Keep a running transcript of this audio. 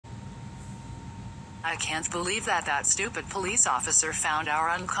I can't believe that stupid police officer found our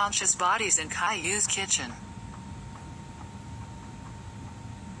unconscious bodies in Caillou's kitchen.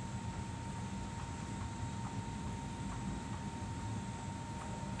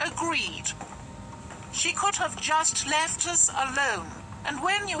 Agreed. She could have just left us alone. And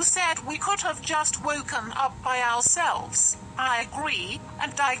when you said we could have just woken up by ourselves, I agree,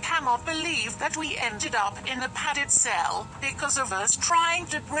 and I cannot believe that we ended up in a padded cell because of us trying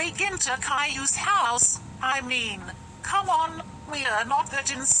to break into Caillou's house. I mean, come on, we are not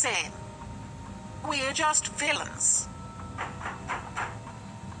that insane. We're just villains.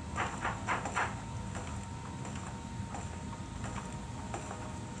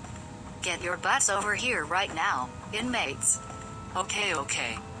 Get your butts over here right now, inmates.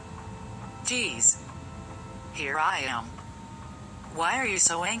 Okay. Geez. Here I am. Why are you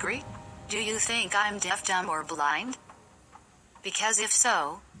so angry? Do you think I'm deaf, dumb, or blind? Because if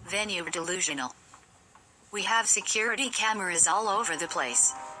so, then you're delusional. We have security cameras all over the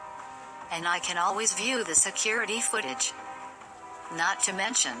place. And I can always view the security footage. Not to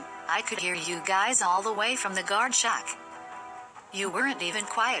mention, I could hear you guys all the way from the guard shack. You weren't even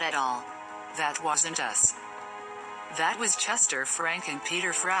quiet at all. That wasn't us. That was Chester Frank and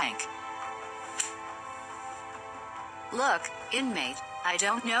Peter Frank. Look, inmate, I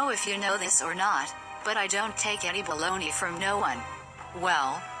don't know if you know this or not, but I don't take any baloney from no one.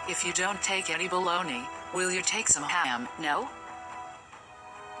 Well, if you don't take any baloney, will you take some ham? No?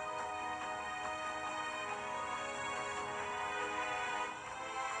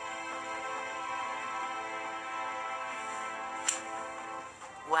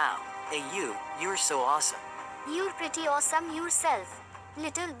 Wow, hey you're so awesome. You're pretty awesome yourself,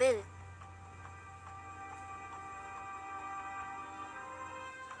 little Bill.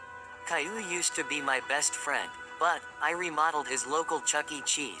 Caillou used to be my best friend, but I remodeled his local Chuck E.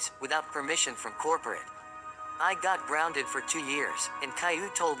 Cheese without permission from corporate. I got grounded for 2 years, and Caillou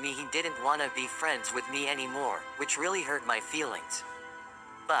told me he didn't want to be friends with me anymore, which really hurt my feelings.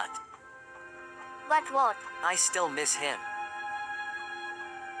 But what? I still miss him.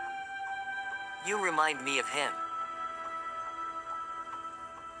 You remind me of him.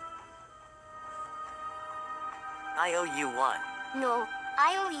 I owe you one. No,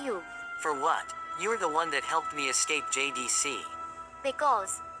 I owe you. For what? You're the one that helped me escape JDC.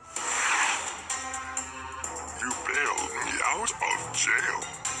 Because you bailed me out of jail.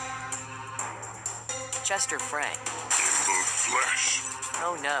 Chester Frank. In the flesh.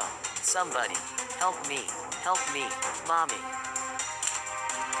 Oh no. Somebody. Help me. Help me. Mommy.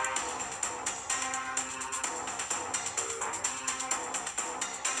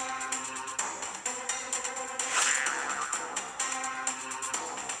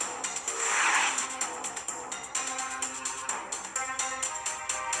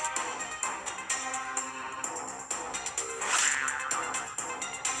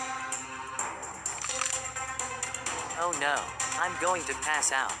 Oh no, I'm going to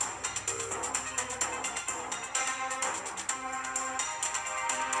pass out.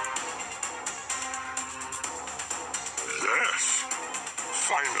 Yes,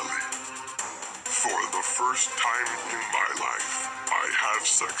 finally. For the first time in my life, I have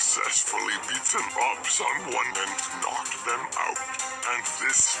successfully beaten up someone and knocked them out. And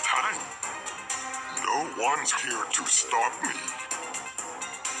this time, no one's here to stop me.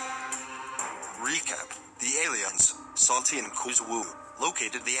 Recap. The aliens, Salty and Caillou,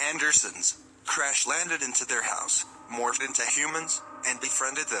 located the Andersons, crash-landed into their house, morphed into humans, and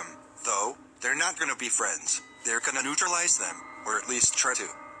befriended them. Though, they're not gonna be friends. They're gonna neutralize them, or at least try to.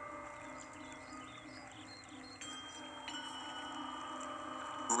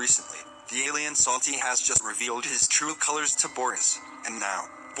 Recently, the alien Salty has just revealed his true colors to Boris, and now,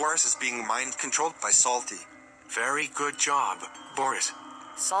 Boris is being mind-controlled by Salty. Very good job, Boris.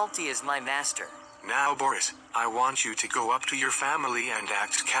 Salty is my master. Now, Boris, I want you to go up to your family and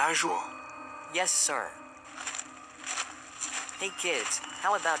act casual. Yes, sir. Hey kids,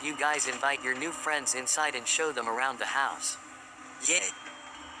 how about you guys invite your new friends inside and show them around the house? Yay.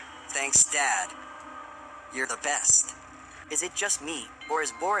 Thanks, Dad. You're the best. Is it just me, or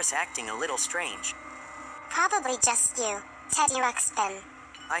is Boris acting a little strange? probably just you, Teddy Ruxpin.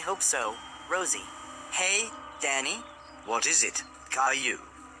 I hope so, Rosie. Hey, Danny. What is it, Caillou?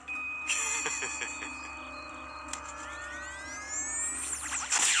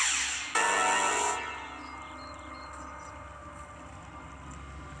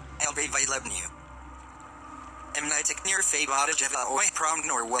 Elbe Vajlebniu. Emnitek near Fabada Jeva Oi Prom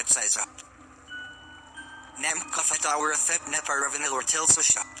nor websites up. Nem Kafatawer Thep Neparavanil or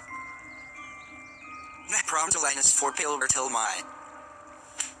Tilsosha. Neprom Delinus for Pil or Tilmai.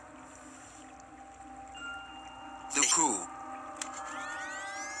 Who?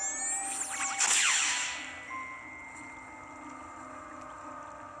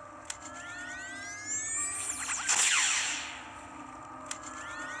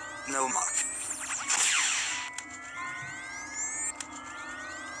 No muck.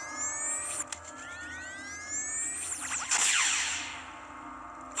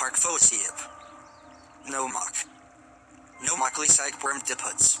 Park Fosiep. No muck. No muckly worm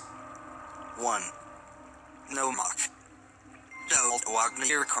diputs. 1. No muck. Dold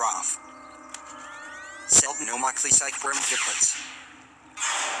Wagner Croft. Selt no muckly worm diputs.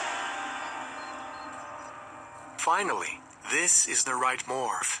 Finally, this is the right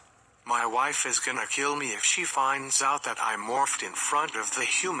morph. My wife is gonna kill me if she finds out that I morphed in front of the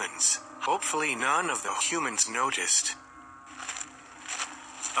humans. Hopefully none of the humans noticed.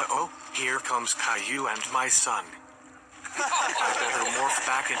 Uh-oh, here comes Caillou and my son. I better morph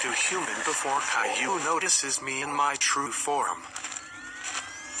back into human before Caillou notices me in my true form.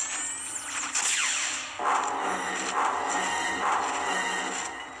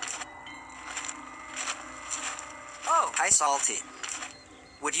 Oh, hi Salty.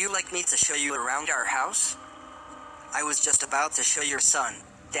 Would you like me to show you around our house? I was just about to show your son,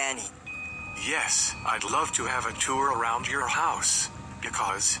 Danny. Yes, I'd love to have a tour around your house.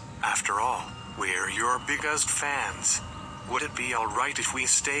 Because, after all, we're your biggest fans. Would it be alright if we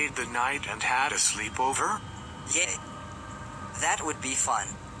stayed the night and had a sleepover? Yeah. That would be fun.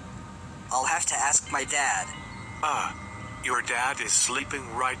 I'll have to ask my dad. Your dad is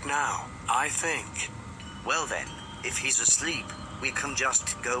sleeping right now, I think. Well then, if he's asleep, we can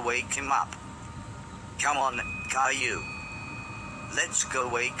just go wake him up. Come on, Caillou. Let's go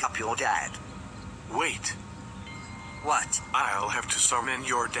wake up your dad. Wait. What? I'll have to summon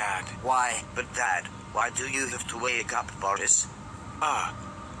your dad. Why? But Dad, why do you have to wake up Boris?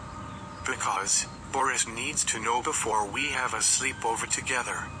 Because Boris needs to know before we have a sleepover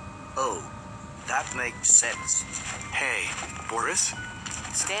together. Oh, that makes sense. Hey, Boris?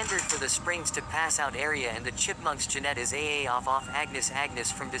 Standard for the Springs to Pass Out area and the Chipmunks. Jeanette is AA off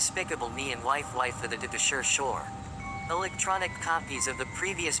Agnes from Despicable Me and wife of the Shore. Electronic copies of the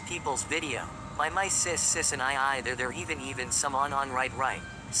previous People's video. By my sis and I there even some on right.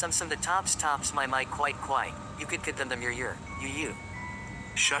 Some the tops my quite. You could get them you.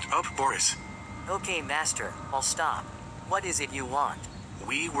 Shut up, Boris. Okay, master, I'll stop. What is it you want?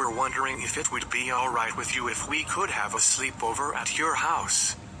 We were wondering if it would be alright with you if we could have a sleepover at your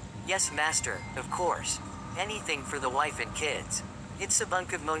house. Yes, master, of course. Anything for the wife and kids. It's a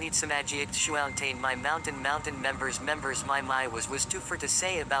bunk of monitsamagic shuantain my mountain members my was too for to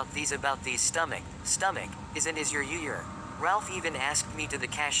say about these stomach, is your year. Ralph even asked me to the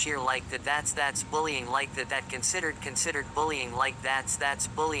cashier like that's bullying like that considered bullying like that's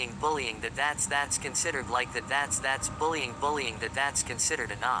bullying that's considered like that's bullying that's considered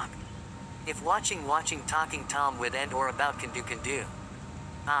a knock. If watching Talking Tom with and or about can do.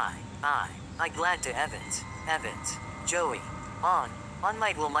 I glad to Evans, Joey, on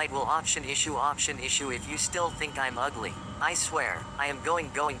might will option issue if you still think I'm ugly. I swear, I am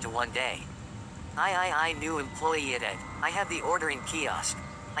going to one day. I new employee at Ed. I have the ordering kiosk.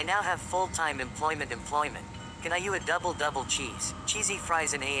 I now have full-time employment. Can I you a double cheese, cheesy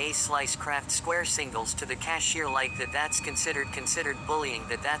fries and AA slice craft square singles to the cashier like that's considered bullying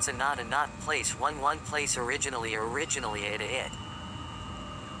that's a not place one place originally at it.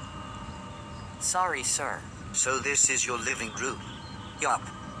 Sorry, sir. So this is your living room? Yup.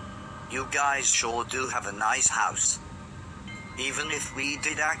 You guys sure do have a nice house. Even if we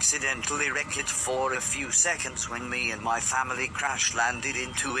did accidentally wreck it for a few seconds when me and my family crash landed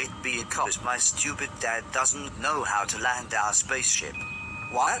into it because my stupid dad doesn't know how to land our spaceship.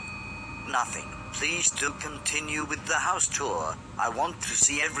 What? Nothing. Please do continue with the house tour. I want to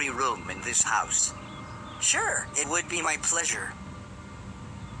see every room in this house. Sure, it would be my pleasure.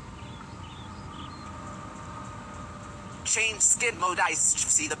 Change skin mode, I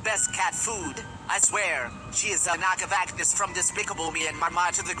see the best cat food. I swear, she is a knock of Agnes from Despicable Me and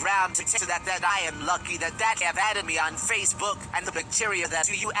Marma to the ground to that I am lucky that have added me on Facebook and the bacteria that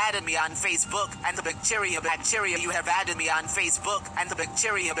you added me on Facebook and the bacteria you have added me on Facebook and the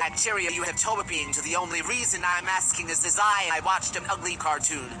bacteria you have told me into the only reason I'm asking is this I watched an ugly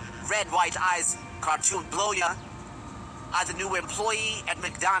cartoon, red white eyes cartoon blow ya. I'm the new employee at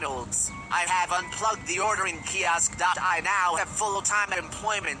McDonald's. I have unplugged the ordering kiosk. I now have full-time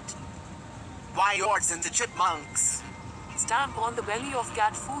employment. Why yours and the Chipmunks? Stamp on the belly of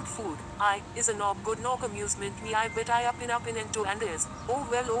cat food. I is a knob good knock amusement me I bet I up in and to and is. Oh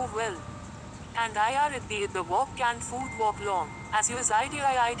well. And I are at the walk can food walk long. As you is idea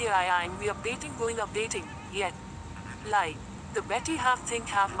I'm we updating going updating. Yet. Like, the Betty have think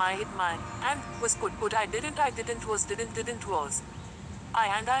have my it my, and was put I didn't was didn't was. I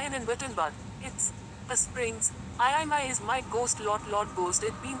in written but, it's, a springs, I my is my ghost lot ghost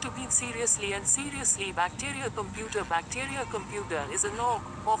it been to be seriously and seriously bacteria computer is a knock,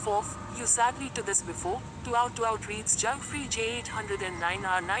 off, you sadly to this before, to out reads Jungfree J809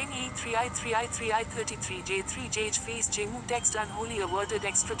 R983I3I3I33 J3 Jage face Jemu text unholy averted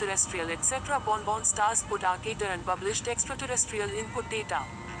extraterrestrial etc bon stars put arcator and published extraterrestrial input data.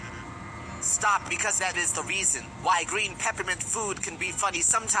 Stop, because that is the reason why green peppermint food can be funny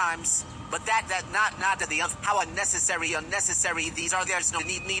sometimes. But that not the of how unnecessary these are. There's no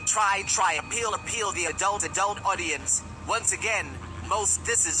need try appeal the adult audience. Once again,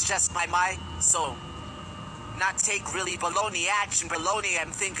 this is just my so not take really baloney action baloney.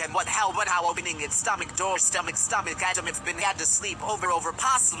 I'm thinking what how opening its stomach door stomach Adam it's been had to sleep over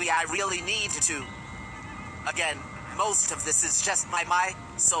possibly I really need to. Again, most of this is just my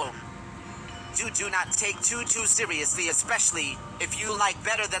so do not take too seriously, especially if you like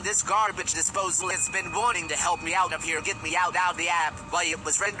better than this garbage disposal has been wanting to help me out of here, get me out the app while it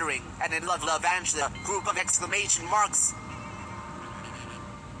was rendering, and in love Angela, group of exclamation marks.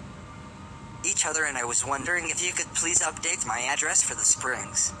 Each other, and I was wondering if you could please update my address for the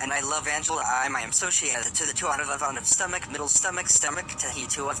Springs. And I love Angela. I am associated to the 2 out of stomach, middle stomach, tahi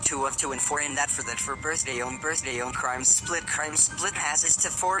 2 of 2 and 4 in that for birthday on crime split passes to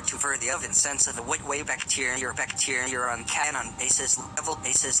 4 to for the oven sense of a wet way bacteria on canon basis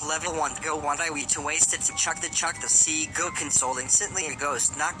level 1 go 1 I we to waste it to chuck the C go console instantly a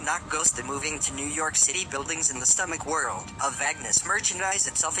ghost knock ghost the moving to New York City buildings in the stomach world of Agnes merchandise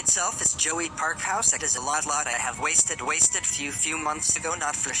itself is Joey Park House. That is a lot I have wasted few months ago.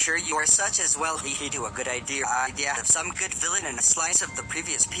 Not for sure you are such as well. He do a good idea of some good villain and a slice of the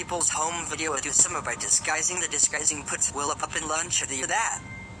previous people's home video. Do some by disguising puts will up in lunch or that.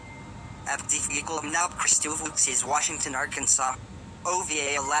 Now Christopher Washington, Arkansas.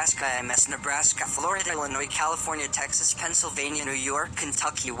 OVA, Alaska, MS, Nebraska, Florida, Illinois, California, Texas, Pennsylvania, New York,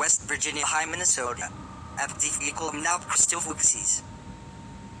 Kentucky, West Virginia, High Minnesota. Now Christopher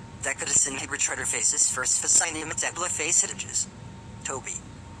Decadus and Retrader faces first Facinium Debla face hitages. Toby.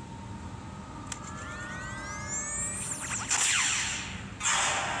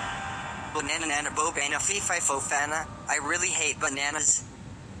 Banana Bobana Fifi Fofana. I really hate bananas.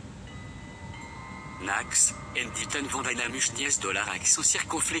 Nax, N-Titan Vandanamush $10 accent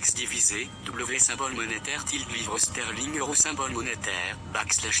circonflexe divisé, W symbole monétaire tilde livre sterling euro symbole monétaire,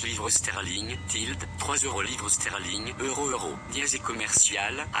 / livre sterling, tilde, 3 euros livre sterling, euro, dièse et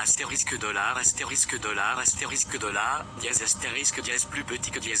commercial, astérisque dollar, dièse astérisque dièse plus petit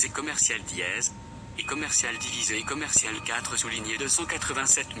que dièse et commercial divisé et commercial 4 souligné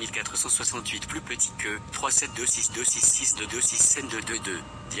 287 468 plus petit que 37262662222,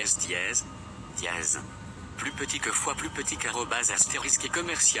 dièse. Plus petit que fois plus petit qu'arrobase astérisque et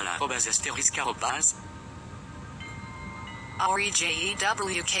commercial arrobase astérisque arrobase.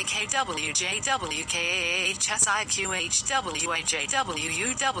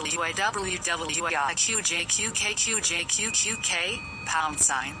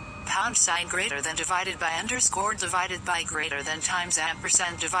 #, greater than divided by underscore divided by greater than times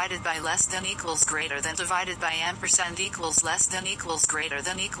ampersand divided by less than equals greater than divided by ampersand equals less than equals greater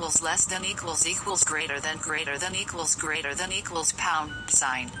than equals less than equals greater than equals #,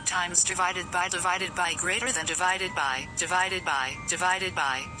 times divided by greater than divided by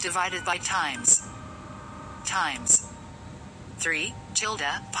times 3 tilde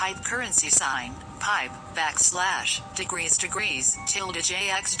pipe currency sign pipe / degrees tilde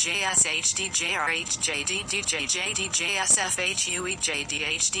jx jsh jrh jd jd jsf hui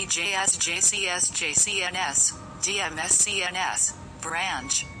jdhd js jcs jcns dms cns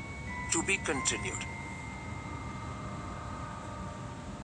branch to be continued.